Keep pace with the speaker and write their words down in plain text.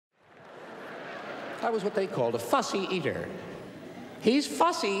I was what they called a fussy eater. He's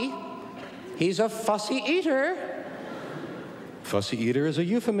fussy. He's a fussy eater. Fussy eater is a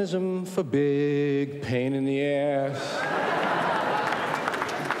euphemism for big pain in the ass.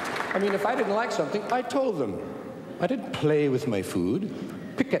 I mean, if I didn't like something, I told them. I didn't play with my food,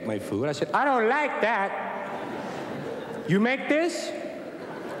 pick at my food. I said, I don't like that. You make this?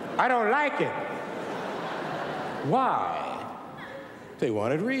 I don't like it. Why? They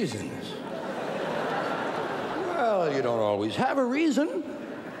wanted reasons. Well, you don't always have a reason.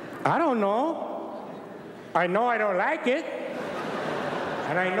 I don't know. I know I don't like it.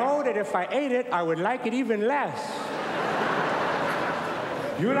 And I know that if I ate it, I would like it even less.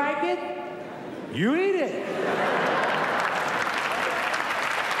 You like it? You eat it.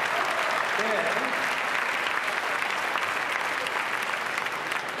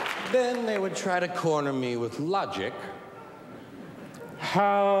 Then they would try to corner me with logic.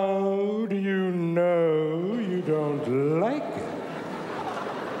 How do you know you don't like it?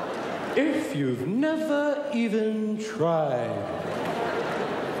 If you've never even tried.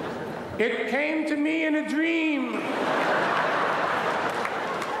 It came to me in a dream.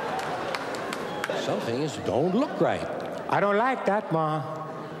 Some things don't look right. I don't like that, Ma.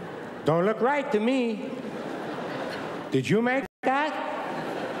 Don't look right to me. Did you make that?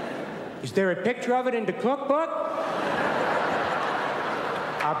 Is there a picture of it in the cookbook?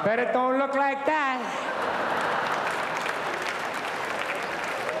 I bet it don't look like that.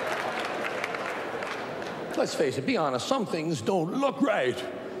 Let's face it, be honest, some things don't look right.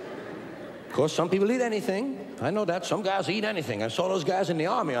 Of course, some people eat anything. I know that. Some guys eat anything. I saw those guys in the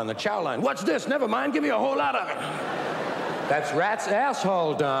army on the chow line. What's this? Never mind. Give me a whole lot of it. That's rat's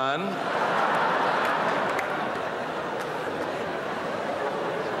asshole, Don.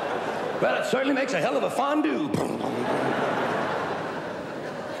 Well, it certainly makes a hell of a fondue.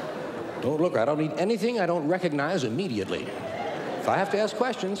 Don't look, I don't eat anything I don't recognize immediately. If I have to ask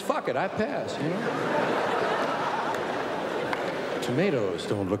questions, fuck it, I pass, you know? Tomatoes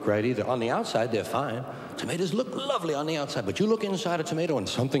don't look right either. On the outside, they're fine. Tomatoes look lovely on the outside, but you look inside a tomato and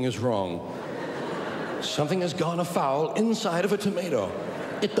something is wrong. Something has gone afoul inside of a tomato.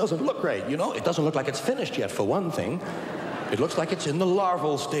 It doesn't look right, you know? It doesn't look like it's finished yet, for one thing. It looks like it's in the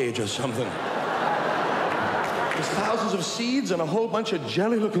larval stage or something. There's thousands of seeds and a whole bunch of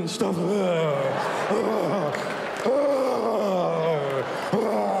jelly-looking stuff.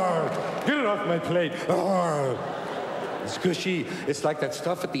 Get it off my plate. It's gushy. It's like that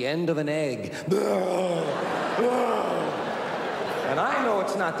stuff at the end of an egg. And I know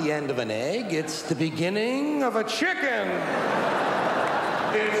it's not the end of an egg. It's the beginning of a chicken.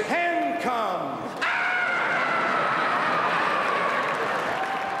 It's hen cum.